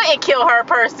Lori couldn't kill her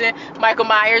person, Michael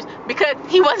Myers, because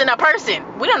he wasn't a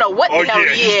person. We don't know what the hell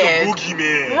he is. He's the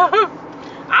boogeyman.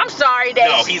 I'm sorry that...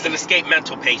 No, he's an escaped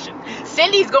mental patient.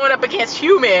 Cindy's going up against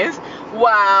humans,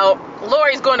 while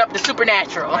Lori's going up to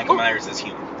supernatural. Michael Myers is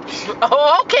human.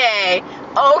 Oh, okay.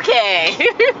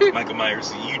 Michael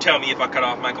Myers, you tell me if I cut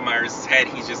off Michael Myers' head,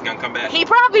 he's just gonna come back? He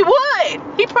probably would.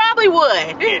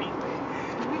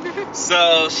 Anyway.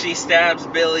 So she stabs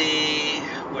Billy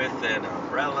with an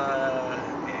umbrella,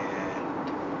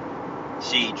 and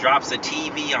she drops a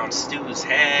TV on Stu's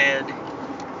head,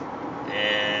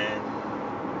 and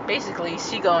basically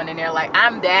she going in there like,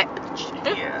 I'm that.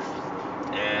 Yeah.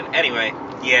 And anyway,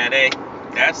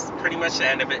 that's pretty much the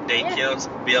end of it. They killed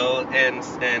Bill and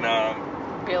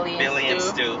Billy and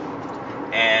Stu.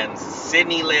 And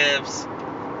Sydney lives.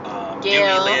 Dewey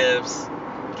lives.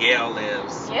 Gail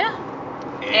lives. Yeah.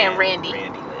 And Randy.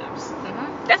 Randy lives.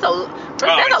 Mm-hmm. That's a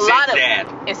lot of. Dad.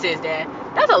 And Sid's dad.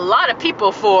 That's a lot of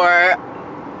people for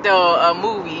the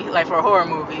movie, like for a horror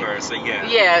movie. So yeah.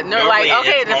 Yeah. No, like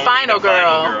okay, the final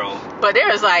girl. But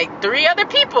there's like 3 other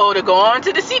people to go on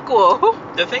to the sequel.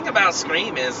 The thing about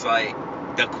Scream is like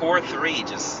the core 3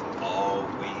 just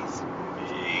always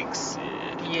makes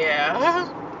it. Yeah.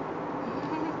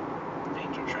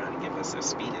 Angel trying to give us a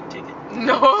speeding ticket.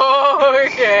 No,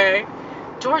 okay.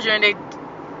 Georgia and they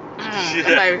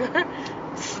like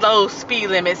slow speed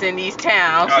limits in these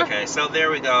towns. Okay, so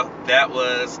there we go. That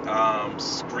was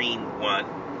Scream 1.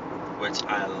 which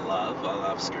I love. I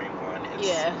love Scream 1.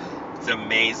 It's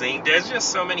amazing. There's just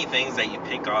so many things that you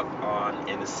pick up on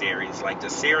in the series. Like, the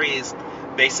series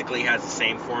basically has the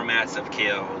same formats of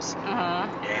kills.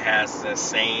 It has the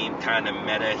same kind of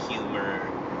meta humor.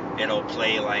 It'll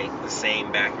play like the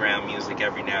same background music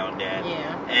every now and then.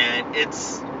 And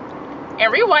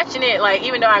and rewatching it, like,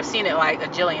 even though I've seen it like a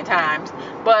jillion times,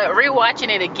 but rewatching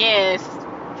it again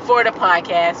for the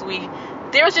podcast,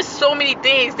 there's just so many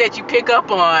things that you pick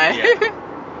up on.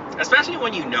 Especially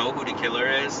when you know who the killer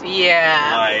is.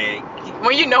 Like,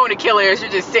 when you know who the killer is,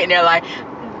 you're just sitting there like,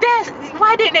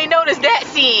 why didn't they notice that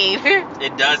scene?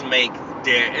 It does make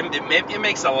it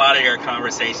makes a lot of their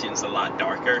conversations a lot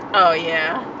darker. Oh,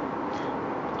 yeah.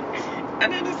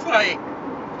 And then it's like,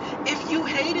 if you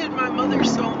hated my mother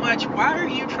so much, why are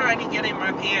you trying to get in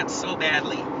my pants so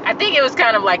badly? I think it was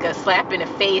kind of like a slap in the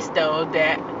face, though,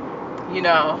 that, you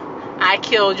know, I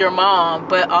killed your mom,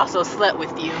 but also slept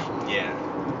with you.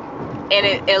 And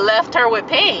it left her with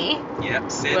pain.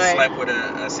 Sid slept with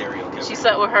a serial killer. She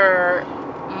slept with her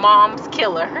mom's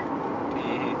killer.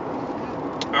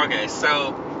 Okay,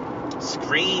 so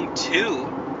Scream 2.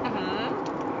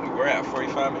 We're at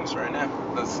 45 minutes right now.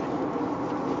 Let's see.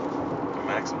 The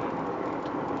maximum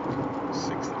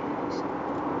 60 minutes.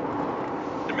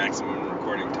 The maximum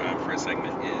recording time for a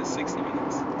segment is 60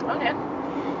 minutes. Okay.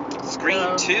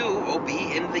 Scream 2 will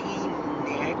be in the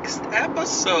next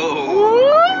episode.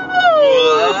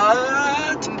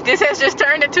 What? This has just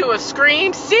turned into a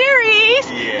Scream series.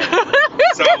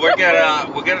 So we're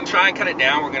gonna try and cut it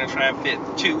down. We're gonna try and fit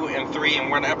 2 and 3 in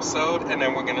one episode, and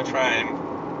then we're gonna try and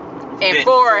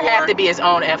 4 have to be its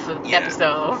own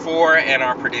episode. 4 and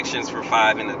our predictions for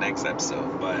 5 in the next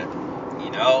episode. But,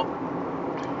 you know,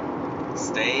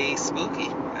 stay spooky,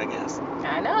 I guess.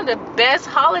 I know. The best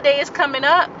holiday is coming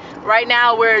up. Right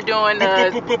now we're doing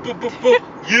the...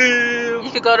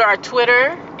 You could go to our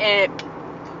Twitter at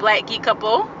Black Geek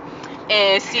Couple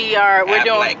and see we're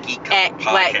doing Black Geek Couple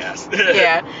podcast.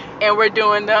 And we're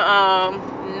doing the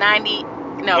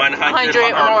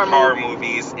 100 horror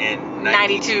movies in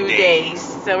 92 days.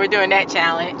 So we're doing that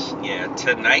challenge.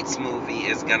 Tonight's movie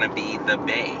is gonna be The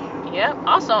Bay.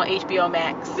 Also on HBO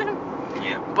Max.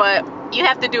 But you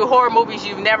have to do horror movies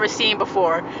you've never seen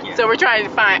before. So we're trying to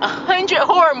find 100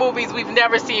 horror movies we've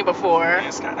never seen before.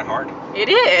 It's kind of hard. It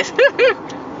is.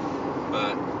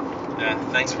 But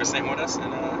thanks for sitting with us,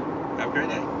 and have a great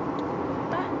day.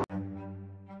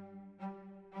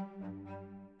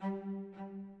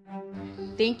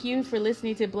 Thank you for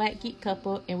listening to Black Geek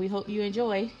Couple, and we hope you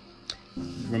enjoy.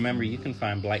 Remember, you can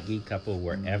find Black Geek Couple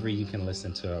wherever you can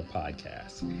listen to a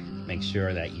podcast. Make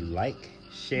sure that you like,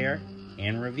 share,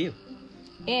 and review.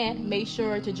 And make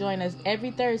sure to join us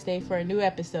every Thursday for a new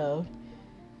episode.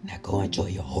 Now go enjoy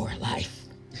your horror life.